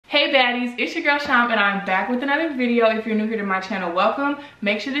Hey baddies, it's your girl Sham and I'm back with another video. If you're new here to my channel, welcome.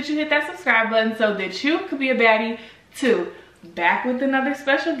 Make sure that you hit that subscribe button so that you could be a baddie too. Back with another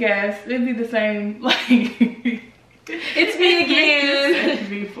special guest. It'd be the same, like, it's me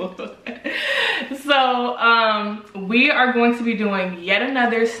again. So we are going to be doing yet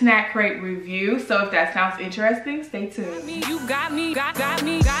another SnackCrate review. So if that sounds interesting, stay tuned. You got me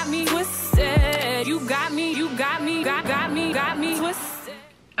twisted. You got me twisted.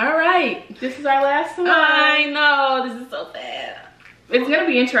 All right, this is our last one. I know, this is so sad. It's gonna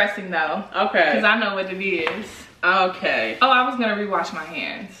be interesting though. Okay. Because I know what it is. Okay. Oh, I was gonna rewash my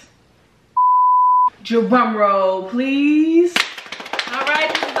hands. Drum roll, please. All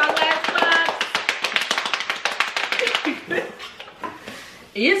right, this is our last box.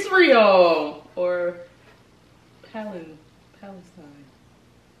 Israel or Palestine.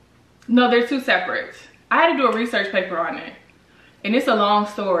 No, they're two separate. I had to do a research paper on it. And it's a long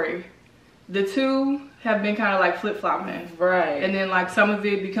story. The two have been kind of like flip-flopping. Right. And then like some of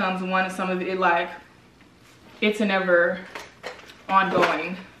it becomes one and some of it like, it's an ever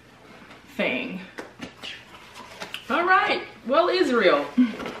ongoing thing. All right. Well, Israel.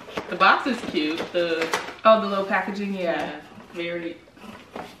 The box is cute. The little packaging, yeah. Very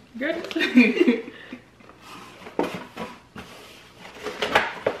good.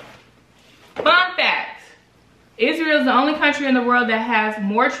 Fun fact. Israel is the only country in the world that has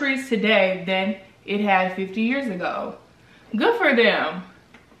more trees today than it had 50 years ago. Good for them.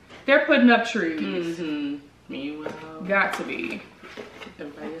 They're putting up trees. Mm-hmm. Meanwhile, got to be.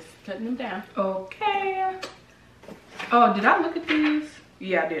 Everybody's cutting them down. Okay. Oh, did I look at these?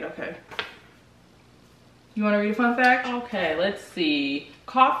 Yeah, I did. Okay. You want to read a fun fact? Okay, let's see.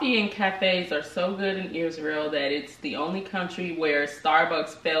 Coffee and cafes are so good in Israel that it's the only country where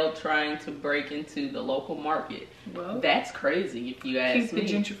Starbucks failed trying to break into the local market. Well, that's crazy if you ask me. Keep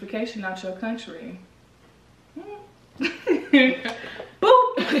the gentrification out your country.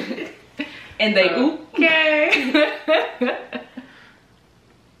 Boop. And they oop. Okay.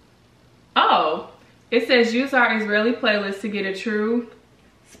 Oh, it says use our Israeli playlist to get a true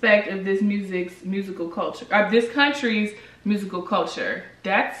spec of this musical culture, of this country's musical culture.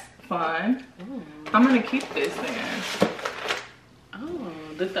 That's fun. Ooh. I'm gonna keep this then. Oh,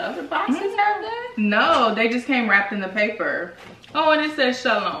 did the other boxes have that? No, they just came wrapped in the paper. Oh, and it says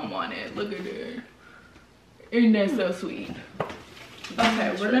Shalom on it. Look at it. Isn't that so sweet?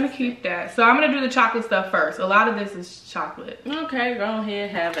 Okay, we're gonna keep that. So I'm gonna do the chocolate stuff first. A lot of this is chocolate. Okay, go ahead,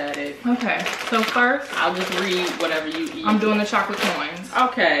 have at it. Okay, so first, I'll just read whatever you eat. I'm doing the chocolate coins.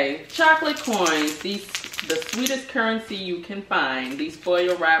 Okay, chocolate coins. These the sweetest currency you can find. These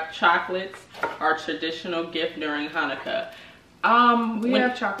foil wrapped chocolates are a traditional gift during Hanukkah. We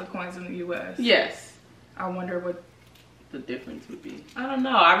have chocolate coins in the US. Yes. I wonder what the difference would be. I don't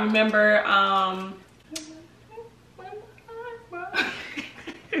know. I remember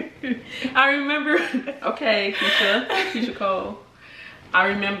okay, Keisha Cole. I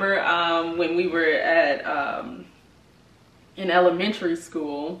remember when we were at in elementary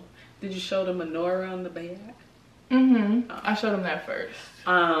school. Did you show the menorah on the bed? Mm-hmm. I showed them that first.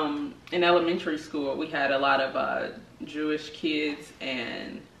 In elementary school, we had a lot of Jewish kids,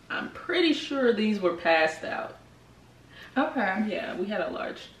 and I'm pretty sure these were passed out. Okay. Yeah, we had a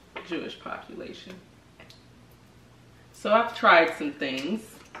large Jewish population. So I've tried some things.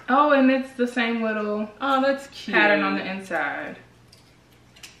 Oh, and it's the same little that's cute pattern on the inside.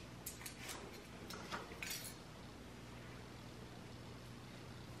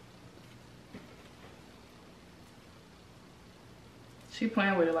 She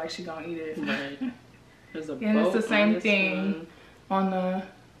playing with it like she gonna eat it. Right. There's a and it's the same thing one. on the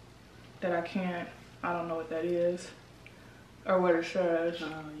that I don't know what that is or what it says.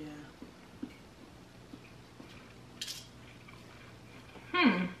 Oh yeah.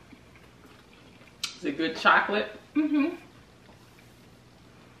 Is it good chocolate? Mm-hmm.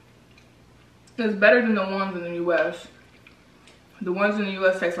 It's better than the ones in the US. The ones in the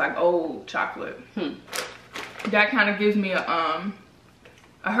US taste like old chocolate. That kind of gives me a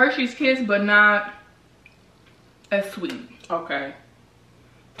Hershey's Kiss, but not as sweet. Okay.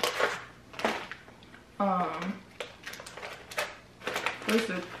 What's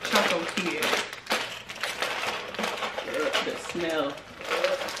the Choko Kid? The smell.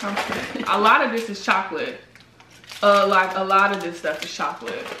 Okay. A lot of this is chocolate. Like a lot of this stuff is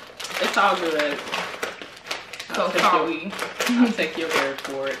chocolate. It's all good. So sorry. I'll take your word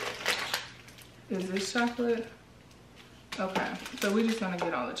for it. Is this chocolate? Okay. So we're just gonna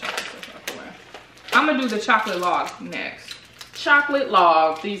get all the chocolate stuff out the way. I'm gonna do the chocolate log next. chocolate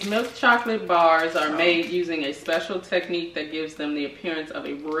log. These milk chocolate bars are made using a special technique that gives them the appearance of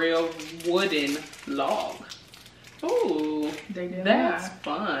a real wooden log. Ooh, that's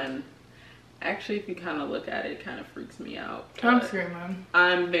fun. Actually, if you kind of look at it, it kind of freaks me out. I'm screaming.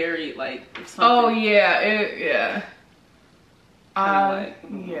 I'm very like. Oh yeah, yeah.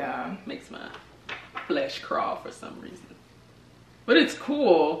 Yeah. Makes my flesh crawl for some reason. But it's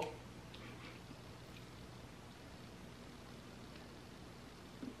cool.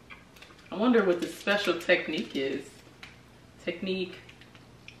 I wonder what the special technique is. Technique.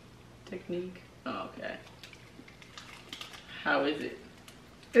 Oh, okay. How is it?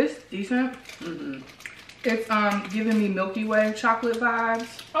 It's decent. It's giving me Milky Way chocolate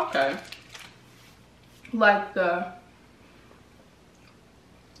vibes. Okay. Like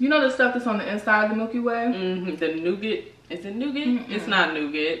you know the stuff that's on the inside of the Milky Way? The nougat. Is it nougat? It's not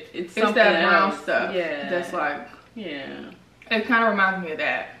nougat. It's something that brown else. stuff. Yeah. That's like. Yeah. It kind of reminds me of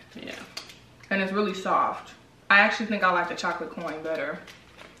that. Yeah. And it's really soft. I actually think I like the chocolate coin better.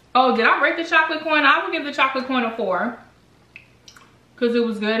 Oh, did I rate the chocolate coin? I would give the chocolate coin a 4. Because it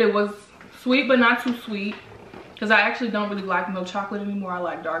was good. It was sweet, but not too sweet. Because I actually don't really like milk chocolate anymore. I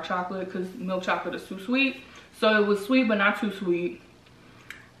like dark chocolate because milk chocolate is too sweet. So it was sweet, but not too sweet.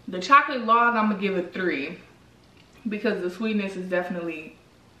 The chocolate log, I'm going to give it 3. Because the sweetness is definitely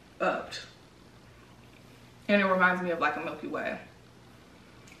upped. And it reminds me of like a Milky Way.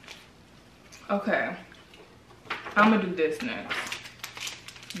 Okay. I'm going to do this next.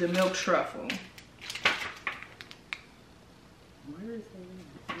 The milk truffle. Where is it?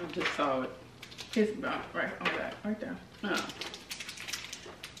 I just saw it. It's right on that, right there. Oh.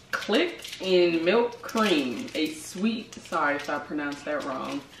 Klik in milk cream. A sweet, sorry if I pronounced that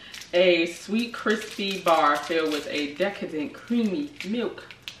wrong. A sweet crispy bar filled with a decadent creamy milk.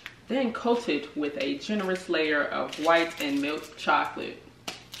 Then coated with a generous layer of white and milk chocolate.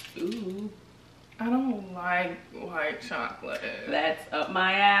 Ooh. I don't like white chocolate. That's up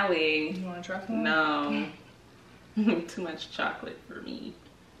my alley. You want to try some? No. Too much chocolate for me.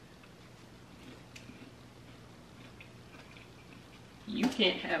 You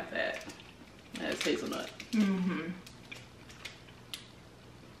can't have that. That's hazelnut. I'm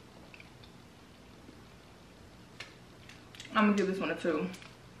gonna give this one a 2.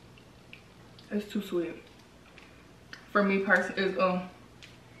 It's too sweet. For me personally, it's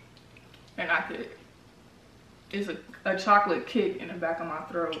and I could. It's a chocolate kick in the back of my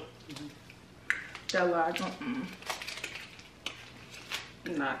throat. That like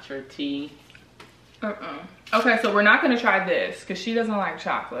Not your tea. Okay, so we're not gonna try this because she doesn't like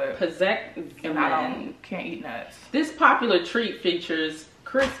chocolate. Pesek and I can't eat nuts. This popular treat features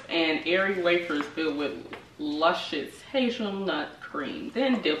crisp and airy wafers filled with luscious hazelnut cream,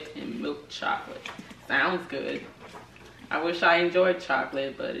 then dipped in milk chocolate. Sounds good. I wish I enjoyed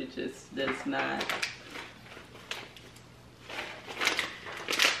chocolate, but it just does not.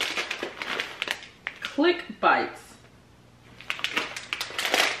 Klik Bites.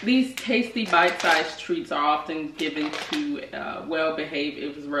 These tasty bite-sized treats are often given to well-behaved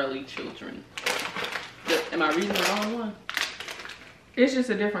Israeli children. Am I reading the wrong one? It's just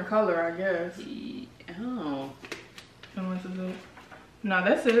a different color, I guess. Oh. No,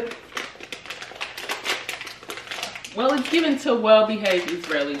 that's it. Well, it's given to well-behaved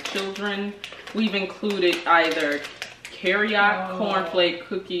Israeli children. We've included either Kariak, cornflake,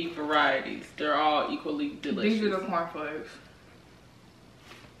 cookie varieties. They're all equally delicious. These are the cornflakes.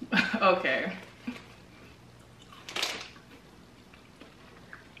 Okay.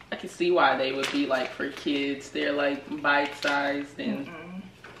 I can see why they would be like for kids. They're like bite-sized and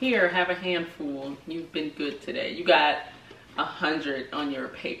here, have a handful. You've been good today. You got 100 on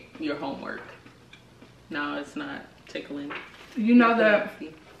your homework. No, it's not tickling. You know that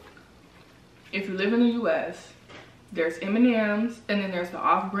if you live in the US, there's M&Ms and then there's the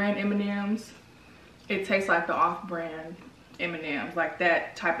off-brand M&Ms. It tastes like the off-brand M&Ms, like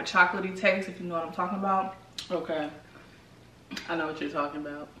that type of chocolatey taste, if you know what I'm talking about. Okay. I know what you're talking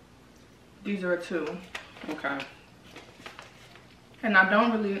about. These are a 2. Okay. And I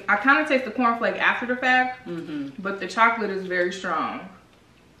kind of taste the cornflake after the fact, but the chocolate is very strong.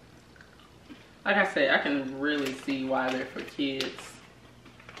 Like I said, I can really see why they're for kids.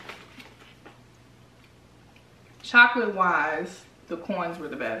 Chocolate-wise, the coins were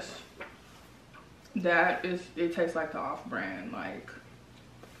the best. It tastes like the off-brand, like,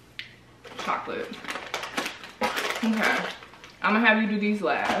 chocolate. Okay. I'm gonna have you do these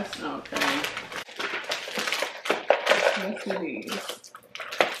last. Okay. Let's do these.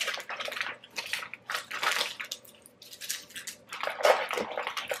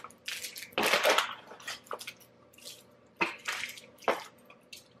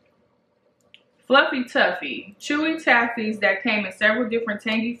 Fluffy Tuffy. Chewy taffies that came in several different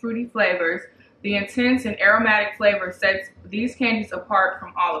tangy, fruity flavors. The intense and aromatic flavor sets these candies apart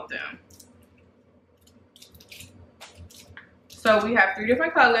from all of them. So we have 3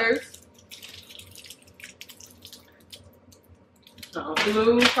 different colors.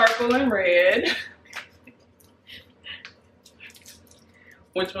 Blue, purple, and red.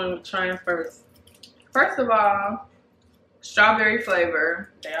 Which one we're trying first? First of all, strawberry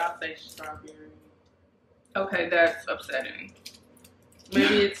flavor. They all say strawberry. Okay, that's upsetting.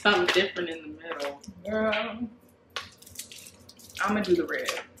 Maybe it's something different in the middle. Girl, I'm gonna do the red.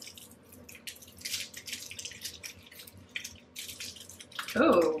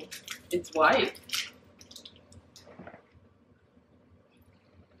 Oh, It's white.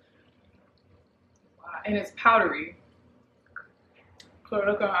 wow. And it's powdery. So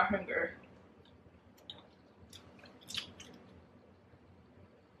look at my finger.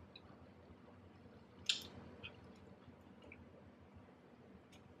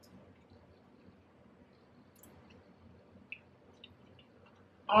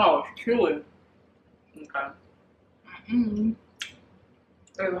 Oh, it's chewy. Okay. Mm-hmm.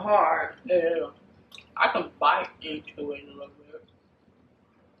 It's hard. Yeah. I can bite into it a little bit.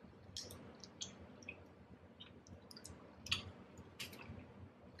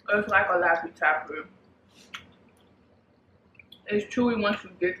 It's like a Laffy Taffy. It's chewy once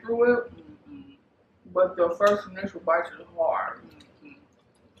you get through it, but the first initial bite is hard.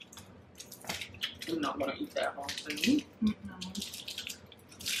 I'm not gonna eat that whole thing.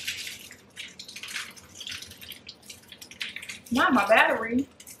 Not my battery.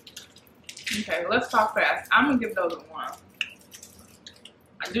 Okay, let's talk fast. I'm gonna give those a 1.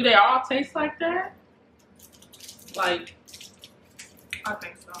 Do they all taste like that? Like, I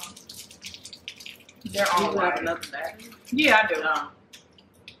think so. They're you all have right. another battery? Yeah, I do. No.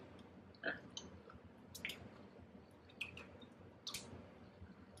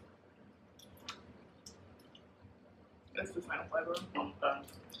 It's the same flavor. Okay.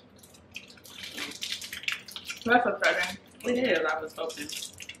 That's upsetting. It is. I was hoping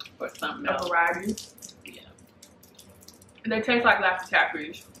for something A else. variety. Yeah. They taste like Laffy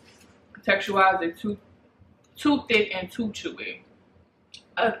Taffies. Texture-wise, they're too thick and too chewy.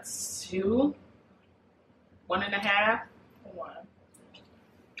 A 2. 1.5. 1.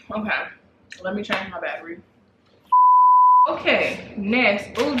 Okay, let me change my battery. Okay,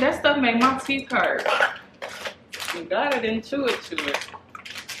 next. Ooh, that stuff made my teeth hurt. You got it into it to it.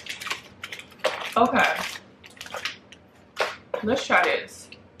 Okay, let's try this.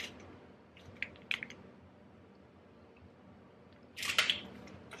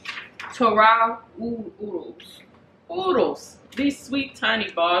 Torah Oodles. Oodles. These sweet, tiny,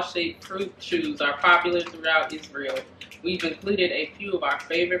 ball-shaped fruit chews are popular throughout Israel. We've included a few of our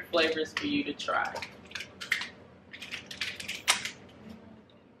favorite flavors for you to try.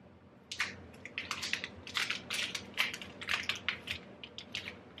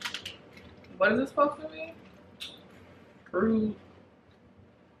 What is this supposed to be? Fruit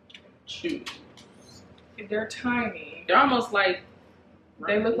chews. They're tiny. They're almost like...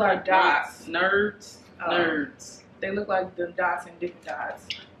 They look like dots. Nerds. Nerds. They look like the dots and different dots.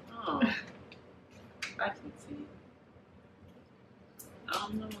 Oh. I can see. I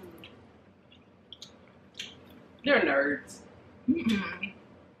don't know. They're nerds. Mm-mm.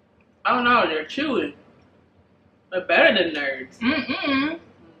 I don't know. They're chewy. They're better than nerds. Mm-mm.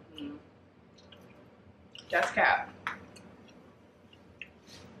 That's cap.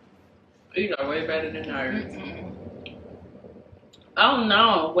 These are way better than nerds. Mm-mm. Oh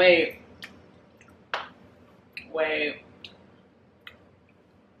no, wait.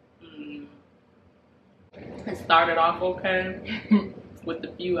 It started off okay with the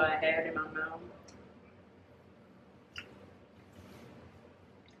few I had in my mouth.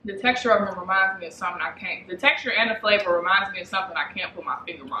 The texture of them reminds me of something I can't. The texture and the flavor reminds me of something I can't put my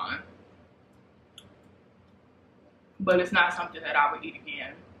finger on. But it's not something that I would eat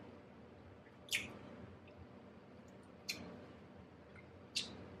again.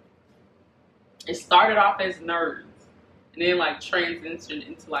 It started off as nerds and then like transitioned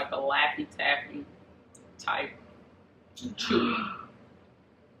into like a Laffy Taffy type chewy.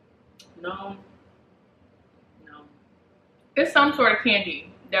 No. It's some sort of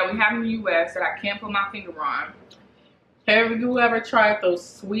candy that we have in the US that I can't put my finger on. Have you ever tried those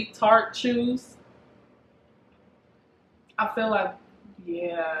sweet tart chews? I feel like,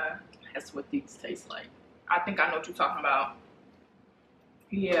 yeah, That's what these taste like. I think I know what you're talking about.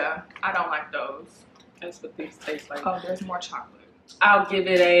 Yeah, I don't like those. That's what these taste like. Oh, there's more chocolate. I'll give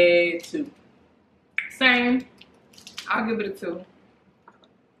it a 2. Same. I'll give it a 2.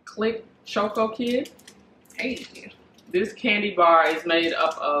 Klik Choko Kid. Hey. This candy bar is made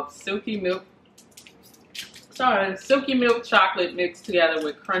up of silky milk chocolate mixed together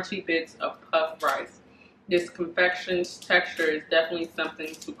with crunchy bits of puffed rice. This confection's texture is definitely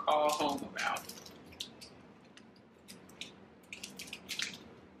something to call home about.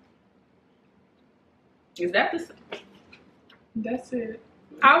 Is that the same? That's it.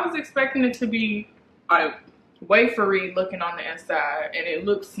 I was expecting it to be like wafery looking on the inside, and it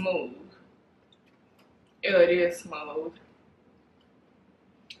looks smooth. It is smooth.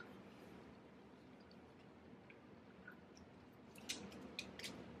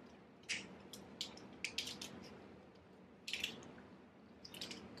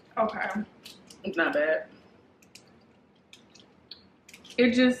 Okay. It's not bad.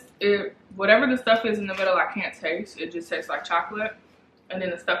 Whatever the stuff is in the middle, I can't taste. It just tastes like chocolate. And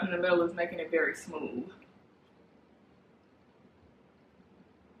then the stuff in the middle is making it very smooth.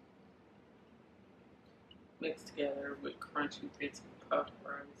 Mixed together with crunchy bits of puffed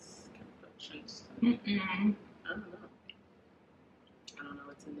rice confections. I I don't know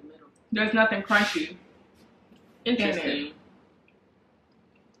what's in the middle. There's nothing crunchy. Interesting.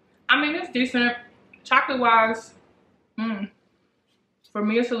 I mean, it's decent. Chocolate-wise, for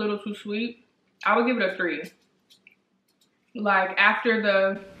me, it's a little too sweet. I would give it a 3. Like, after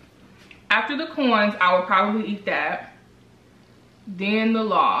the coins, I would probably eat that. Then the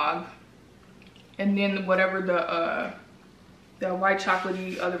log. And then whatever the white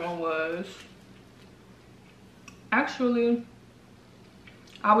chocolatey other one was. Actually,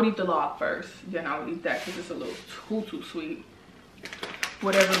 I would eat the log first. Then I would eat that because it's a little too sweet.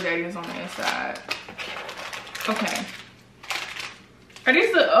 Whatever that is on the inside. Okay. Are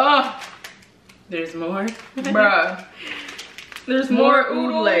these the, There's more? bruh. There's more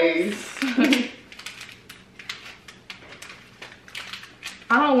Oodles.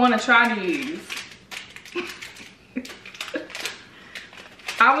 I don't want to try these.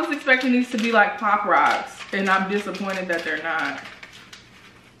 I was expecting these to be like Pop Rocks, and I'm disappointed that they're not.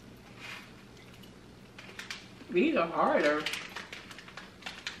 These are harder.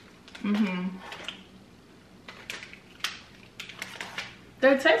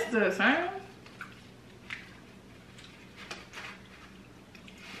 They taste the same.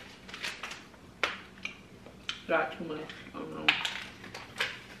 Got too much. I don't know.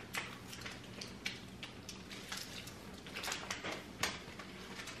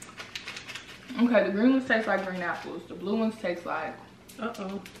 Okay, the green ones taste like green apples. The blue ones taste like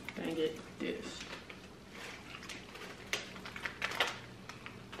Uh-oh. Dang it. this.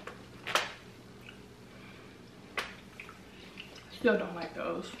 Still don't like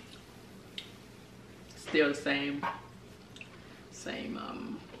those. Still the same.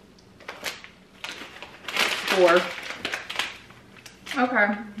 Score. Okay,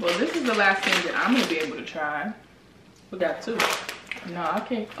 well this is the last thing that I'm gonna be able to try. We got 2. No, I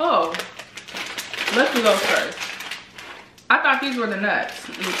can't. Oh, let's do those first. I thought these were the nuts.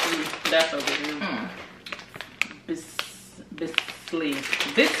 That's over here. Bissli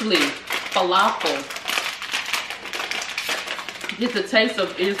Falafel. Get the taste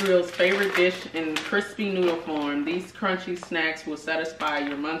of Israel's favorite dish in crispy noodle form. These crunchy snacks will satisfy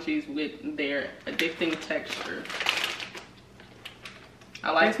your munchies with their addicting texture.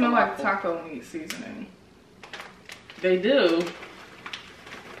 I like. They smell like taco meat seasoning. They do.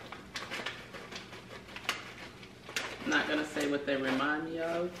 I'm not gonna say what they remind me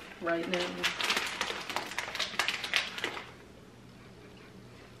of right now.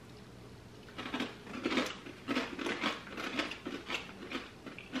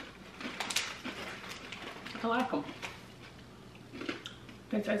 I like them.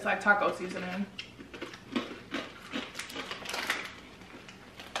 They taste like taco seasoning.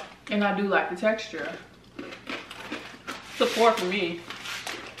 And I do like the texture. Support for me.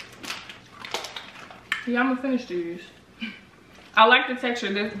 Yeah, I'm gonna finish these. I like the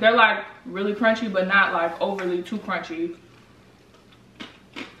texture. They're like really crunchy, but not like overly too crunchy.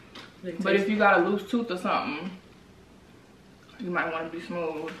 But if you got a loose tooth or something, you might want to be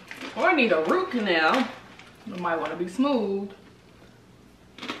smooth. Or need a root canal. You might want to be smooth.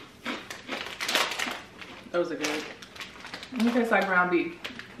 Those are good. It tastes like ground beef.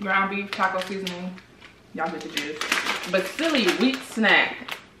 Ground beef, taco seasoning. Y'all get the gist. Bissli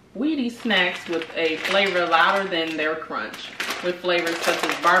Wheaty snacks with a flavor louder than their crunch, with flavors such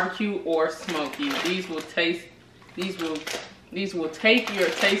as barbecue or smoky. These will take your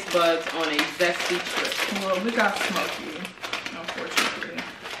taste buds on a zesty trip. Well, we got smoky, unfortunately.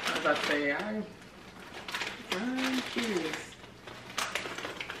 I was about to say, I'm curious.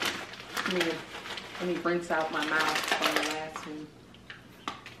 Let me rinse out my mouth from the last one.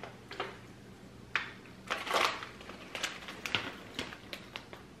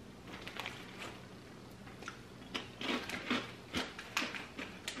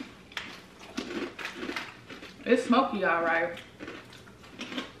 It's smoky, all right.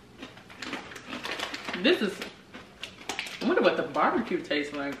 This is, I wonder what the barbecue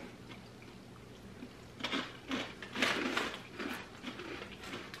tastes like.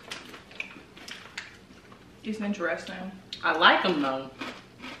 It's interesting. I like them though.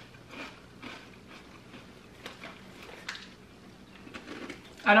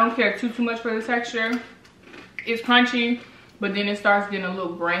 I don't care too much for the texture. It's crunchy, but then it starts getting a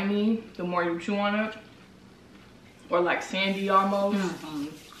little grainy the more you chew on it. Or like sandy almost. Mm-hmm.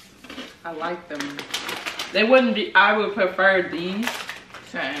 I like them. They wouldn't be, I would prefer these.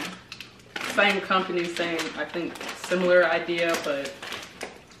 Same company, same, I think, similar idea, but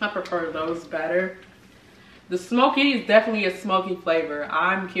I prefer those better. The smoky is definitely a smoky flavor.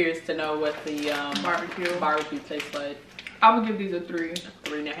 I'm curious to know what the barbecue tastes like. I would give these a 3.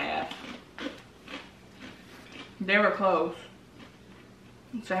 3.5. They were close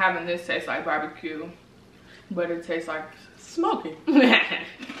to having this taste like barbecue, but it tastes like smoky.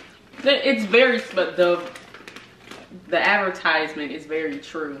 It's very, but the advertisement is very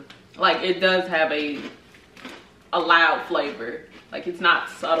true. Like, it does have a loud flavor. Like, it's not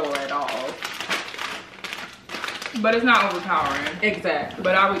subtle at all. But it's not overpowering. Exactly.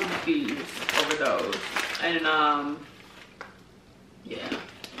 But I would eat these over those. And yeah,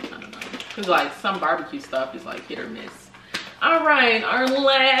 I don't know. Cause like some barbecue stuff is like hit or miss. All right, our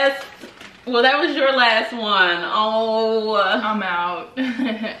last. Well, that was your last one. Oh, I'm out.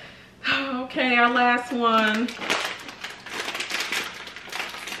 Okay, our last one.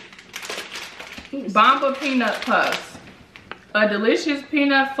 Bamba peanut puffs. A delicious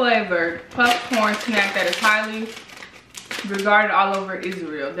peanut flavored puff corn snack that is highly regarded all over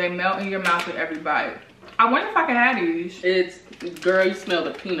Israel. They melt in your mouth with every bite. I wonder if I can have these. It's, girl, you smell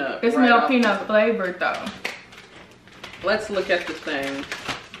the peanut. It smells peanut flavored though. Let's look at the thing.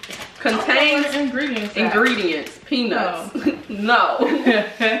 Contains ingredients. Peanuts. No.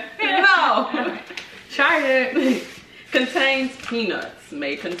 No. Try it. Contains peanuts.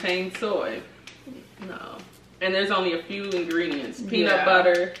 May contain soy. No. And there's only a few ingredients. Peanut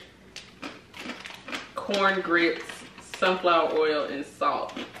butter, corn grits, sunflower oil, and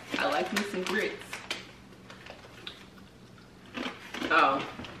salt. I like me some grits. Oh,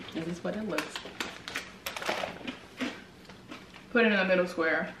 this is what it looks. Put it in the middle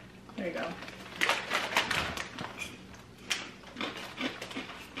square. There you go.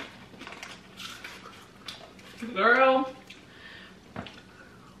 Girl.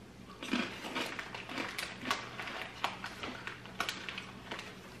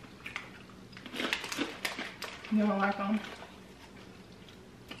 You don't like them?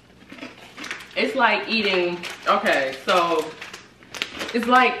 It's like eating, okay, so it's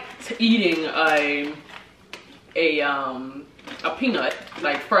like eating a peanut,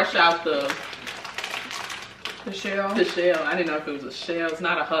 like fresh out the shell. The shell. I didn't know if it was a shell. It's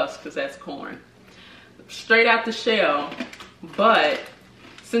not a husk because that's corn. Straight out the shell, but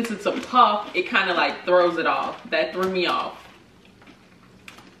since it's a puff, it kind of like throws it off. That threw me off.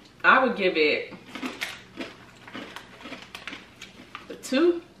 I would give it a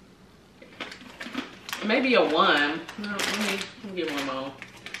 2, maybe a 1. No, let me give one more.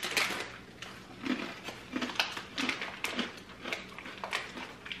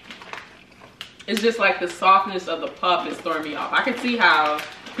 It's just like the softness of the puff is throwing me off. I can see how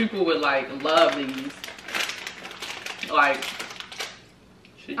people would like love these. Like,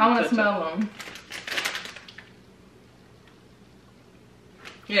 I want to smell them.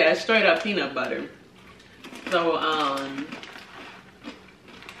 Yeah, it's straight up peanut butter. So,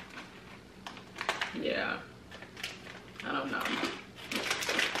 yeah, I don't know.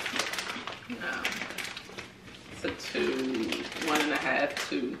 No. It's a 2, 1.5,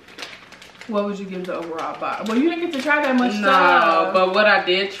 2. What would you give the overall box? Well, you didn't get to try that much stuff. No, but what I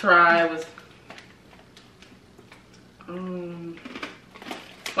did try was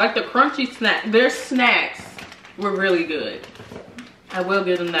like the crunchy snack. Their snacks were really good. I will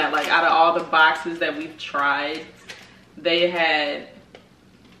give them that. Like, out of all the boxes that we've tried, they had,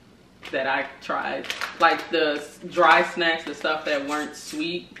 that I tried, like the dry snacks, the stuff that weren't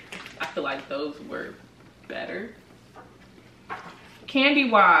sweet, I feel like those were better. Candy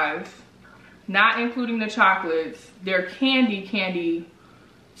wise, not including the chocolates, their candy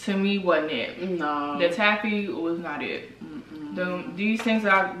to me wasn't it. No. The taffy was not it. These things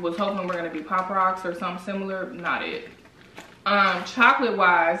that I was hoping were going to be Pop Rocks or something similar, not it. Chocolate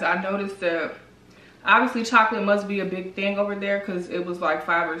wise, I noticed that obviously chocolate must be a big thing over there because it was like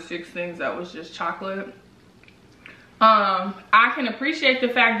 5 or 6 things that was just chocolate. I can appreciate the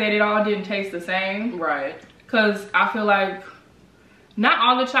fact that it all didn't taste the same. Right. Because I feel like not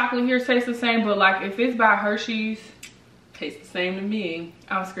all the chocolate here tastes the same, but like if it's by Hershey's, tastes the same to me.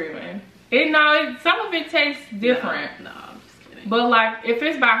 I'm screaming. Some of it tastes different. No, I'm just kidding. But like if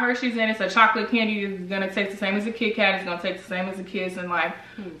it's by Hershey's and it's a chocolate candy, it's gonna taste the same as a Kit Kat. It's gonna taste the same as a Kiss, and like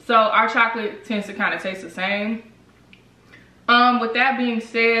so our chocolate tends to kind of taste the same. With that being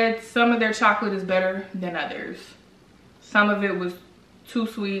said, some of their chocolate is better than others. Some of it was too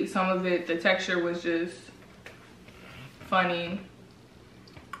sweet. Some of it, the texture was just funny.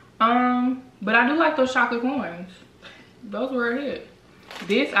 But I do like those chocolate coins. Those were a hit.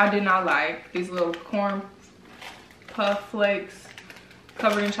 This I did not like. These little corn puff flakes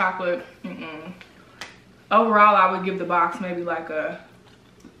covered in chocolate. Overall, I would give the box maybe like a...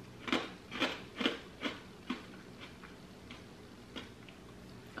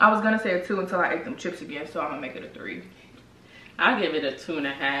 I was gonna say a 2 until I ate them chips again, so I'm gonna make it a 3. I'll give it a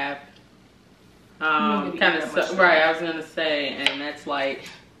 2.5. Kind of right. I was gonna say, and that's like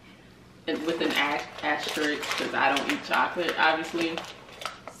with an asterisk because I don't eat chocolate, obviously.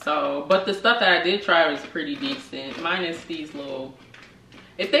 So, but the stuff that I did try was pretty decent. Minus these little.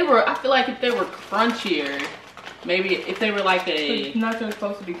 If they were, I feel like if they were crunchier, maybe if they were like a. Nuts are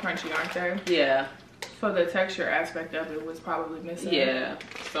supposed to be crunchy, aren't they? Yeah. So the texture aspect of it was probably missing. Yeah.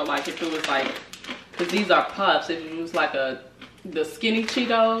 So like if it was like, because these are puffs, if it was like the skinny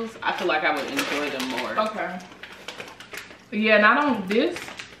Cheetos, I feel like I would enjoy them more. Okay. Yeah, and I don't,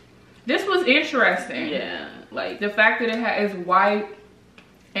 this was interesting. Yeah. Like the fact that it's white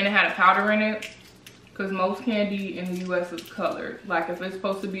and it had a powder in it, because most candy in the US is colored. Like if it's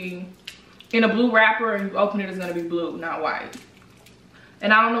supposed to be in a blue wrapper and you open it, it's gonna be blue, not white.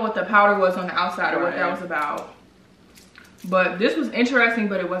 And I don't know what the powder was on the outside or what that was about. But this was interesting,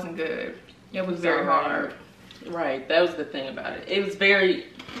 but it wasn't good. It was very hard. Right, that was the thing about it. It was very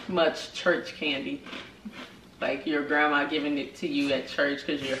much church candy. Like your grandma giving it to you at church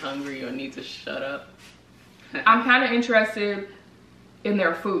because you're hungry or need to shut up. I'm kind of interested in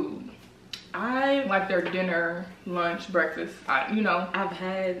their food. I like their dinner, lunch, breakfast. I've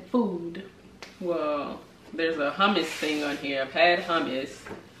had food. Well, there's a hummus thing on here. I've had hummus.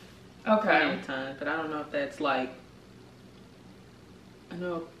 Okay. Times, but I don't know if that's like. I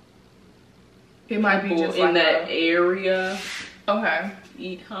know. It might be just in like that area. Okay.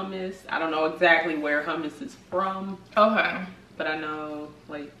 Eat hummus. I don't know exactly where hummus is from. Okay. But I know,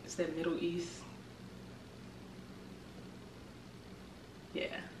 like, is that Middle East? Yeah,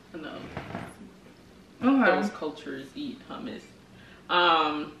 I know. Okay. Those cultures eat hummus.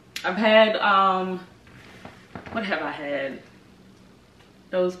 I've had what have I had?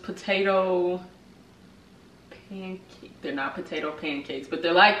 Those potato pancakes. They're not potato pancakes, but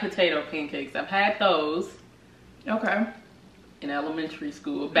they're like potato pancakes. I've had those. Okay. In elementary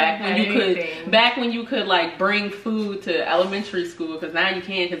school, back when you could like bring food to elementary school, because now you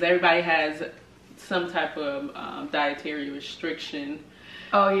can't, because everybody has some type of dietary restriction.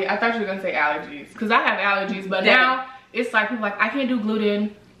 Oh yeah, I thought you were gonna say allergies, because I have allergies, but now it's like people like, I can't do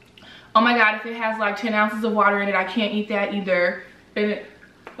gluten. Oh my god, if it has like 10 ounces of water in it, I can't eat that either. And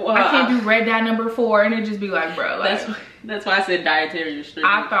I can't do red dye number 4, and it just be like, bro, like, that's why I said dietary restriction.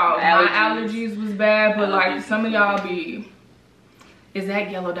 I thought my allergies was bad, but like some of y'all be, is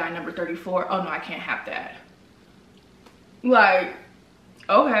that yellow dye number 34? Oh no, I can't have that. Like,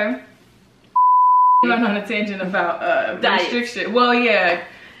 okay. Going on a tangent about restriction. Well, yeah,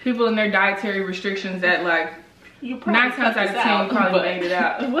 people in their dietary restrictions that like, 9 times out of 10 probably made it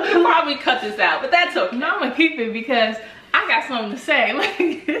out. We'll probably cut this out, but that's okay. No, I'm gonna keep it because I got something to say.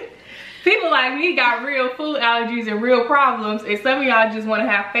 Like, people like me got real food allergies and real problems, and some of y'all just want to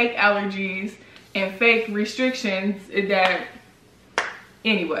have fake allergies and fake restrictions that,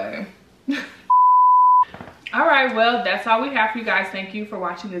 anyway. All right, well, that's all we have for you guys. Thank you for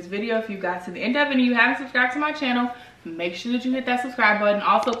watching this video. If you got to the end of it and you haven't subscribed to my channel, make sure that you hit that subscribe button.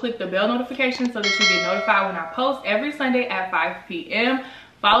 Also click the bell notification so that you get notified when I post every Sunday at 5 p.m.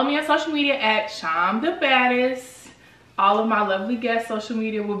 Follow me on social media at Sham the Baddest. All of my lovely guest social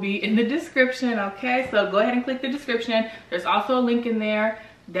media will be in the description, okay? So go ahead and click the description. There's also a link in there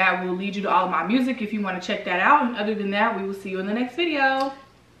that will lead you to all of my music if you want to check that out. And other than that, we will see you in the next video.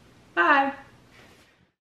 Bye.